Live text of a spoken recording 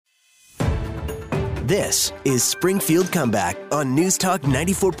This is Springfield Comeback on News Talk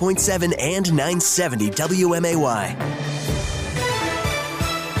 94.7 and 970 WMAY.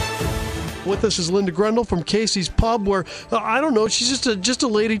 With us is Linda Grundle from Casey's Pub, where, I don't know, she's just a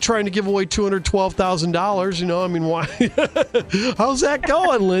lady trying to give away $212,000. You know, I mean, why? How's that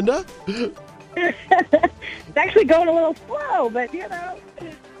going, Linda? It's actually going a little slow, but, you know,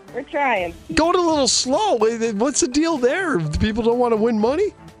 we're trying. Going a little slow? What's the deal there? People don't want to win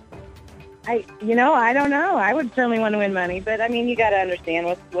money? I don't know. I would certainly want to win money, but, I mean, you got to understand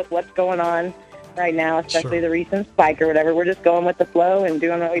with what's going on right now, especially Sure. the recent spike or whatever. We're just going with the flow and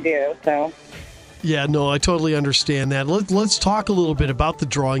doing what we do, so... Yeah, no, I totally understand that. Let's talk a little bit about the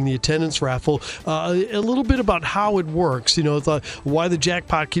drawing, the attendance raffle, a little bit about how it works, you know, why the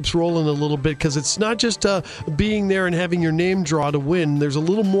jackpot keeps rolling a little bit, because it's not just being there and having your name draw to win. There's a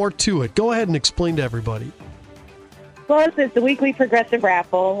little more to it. Go ahead and explain to everybody. Well, it's a weekly progressive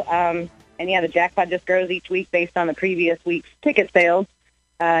raffle, and yeah, the jackpot just grows each week based on the previous week's ticket sales.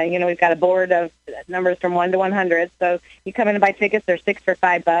 We've got a board of numbers from 1 to 100. So you come in and buy tickets. They're $6 for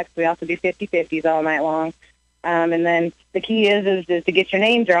 $5. We also do 50/50s all night long. And then the key is to get your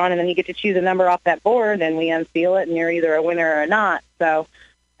name drawn, and then you get to choose a number off that board, and we unseal it, and you're either a winner or not. So,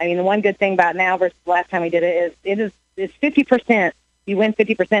 I mean, the one good thing about now versus the last time we did it's 50%. You win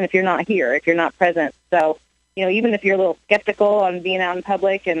 50% if you're not here, if you're not present. So, you know, even if you're a little skeptical on being out in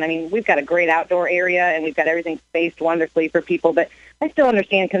public, and I mean, we've got a great outdoor area and we've got everything spaced wonderfully for people, but I still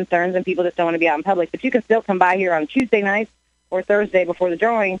understand concerns and people just don't want to be out in public. But you can still come by here on Tuesday nights or Thursday before the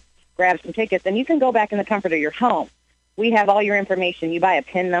drawing, grab some tickets, and you can go back in the comfort of your home. We have all your information. You buy a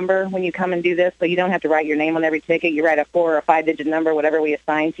PIN number when you come and do this, so you don't have to write your name on every ticket. You write a 4 or 5-digit number, whatever we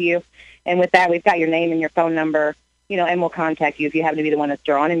assign to you. And with that, we've got your name and your phone number, you know, and we'll contact you if you happen to be the one that's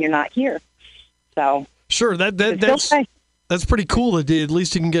drawn and you're not here. So... Sure, that's pretty cool. That at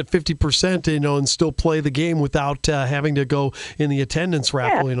least you can get 50%, you know, and still play the game without having to go in the attendance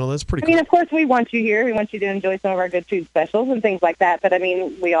raffle. Yeah. You know, that's pretty cool. I mean, of course, we want you here. We want you to enjoy some of our good food specials and things like that. But I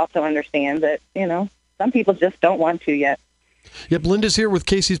mean, we also understand that, you know, some people just don't want to yet. Yep, Linda's here with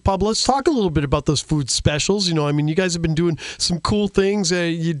Casey's Pub. Let's talk a little bit about those food specials. You know, I mean, you guys have been doing some cool things.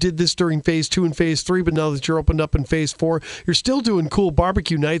 You did this during Phase 2 and Phase 3, but now that you're opened up in Phase 4, you're still doing cool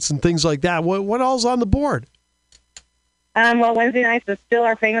barbecue nights and things like that. What all's on the board? Well, Wednesday nights is still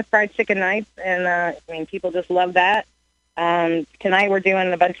our famous fried chicken nights, and I mean, people just love that. Tonight we're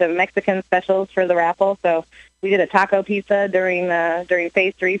doing a bunch of Mexican specials for the raffle. So we did a taco pizza during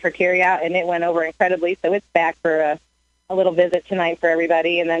Phase 3 for carryout, and it went over incredibly. So it's back for a little visit tonight for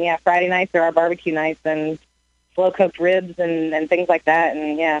everybody. And then, yeah, Friday nights are our barbecue nights and slow-cooked ribs and things like that.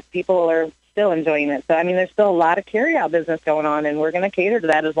 And, yeah, people are still enjoying it. So, I mean, there's still a lot of carryout business going on, and we're going to cater to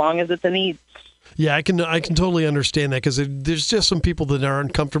that as long as it's a need. Yeah, I can totally understand that, because there's just some people that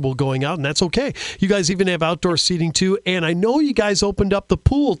aren't comfortable going out, and that's okay. You guys even have outdoor seating too, and I know you guys opened up the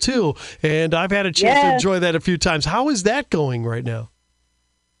pool too, and I've had a chance to enjoy that a few times. How is that going right now?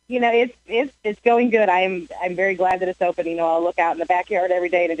 You know, it's going good. I'm very glad that it's open. You know, I'll look out in the backyard every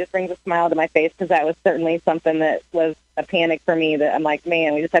day, and it just brings a smile to my face, because that was certainly something that was a panic for me. That I'm like,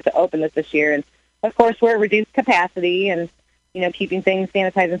 man, we just have to open this year, and of course we're at reduced capacity and, you know, keeping things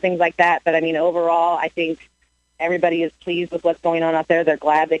sanitized and things like that. But I mean, overall, I think everybody is pleased with what's going on out there. They're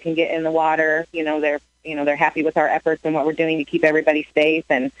glad they can get in the water. They're happy with our efforts and what we're doing to keep everybody safe.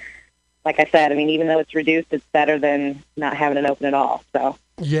 And like I said, I mean, even though it's reduced, it's better than not having it open at all. So.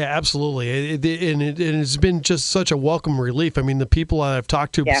 Yeah, absolutely. And it's been just such a welcome relief. I mean, the people I've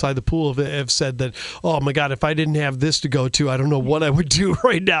talked to beside the pool have said that, oh, my God, if I didn't have this to go to, I don't know what I would do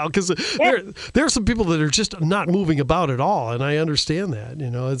right now. Because there are some people that are just not moving about at all, and I understand that. You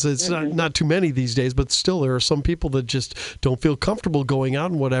know, it's not too many these days, but still there are some people that just don't feel comfortable going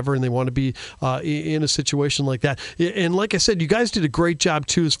out and whatever, and they want to be in a situation like that. And like I said, you guys did a great job,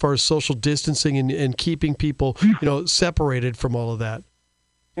 too, as far as social distancing and keeping people, you know, separated from all of that.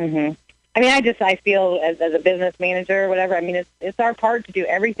 Mm-hmm. I mean, I feel as a business manager or whatever, I mean, it's our part to do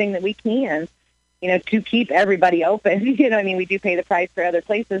everything that we can, you know, to keep everybody open. You know, I mean, we do pay the price for other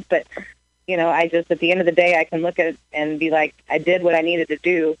places, but, you know, at the end of the day, I can look at it and be like, I did what I needed to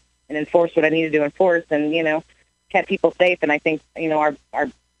do and enforce what I needed to enforce, and, you know, kept people safe. And I think, you know,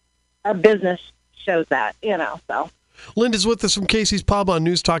 our business shows that, you know, so. Linda's with us from Casey's Pub on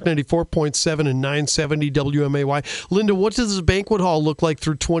News Talk 94.7 and 970 WMAY. Linda, what does the banquet hall look like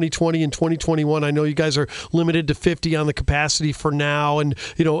through 2020 and 2021? I know you guys are limited to 50 on the capacity for now. And,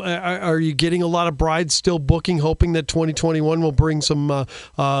 you know, are you getting a lot of brides still booking, hoping that 2021 will bring some,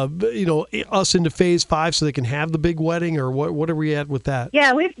 us into Phase 5 so they can have the big wedding? Or what are we at with that?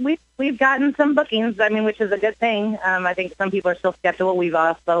 Yeah, we've we've gotten some bookings, which is a good thing. I think some people are still skeptical. We've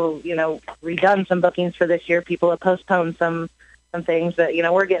also, redone some bookings for this year. People have postponed some things, but,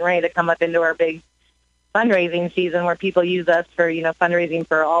 we're getting ready to come up into our big fundraising season where people use us for, fundraising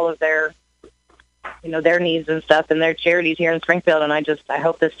for all of their, their needs and stuff and their charities here in Springfield. And I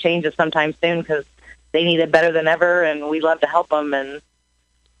hope this changes sometime soon because they need it better than ever, and we love to help them. And,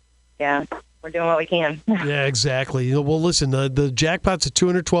 yeah. We're doing what we can. Yeah, exactly. Well, listen, the jackpot's at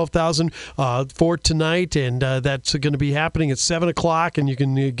 $212,000 for tonight, and that's going to be happening at 7 o'clock, and you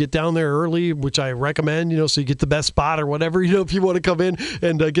can get down there early, which I recommend, so you get the best spot or whatever, if you want to come in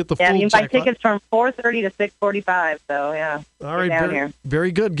and get the full jackpot. Yeah, you can buy tickets from 4:30 to 6:45, so, yeah. All right,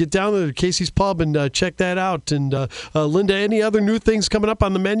 very good. Get down to Casey's Pub and check that out. And, Linda, any other new things coming up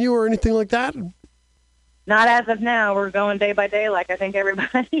on the menu or anything like that? Not as of now. We're going day by day like I think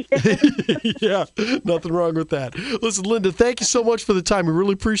everybody is. Yeah, nothing wrong with that. Listen, Linda, thank you so much for the time. We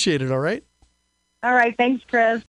really appreciate it, all right? All right. Thanks, Chris.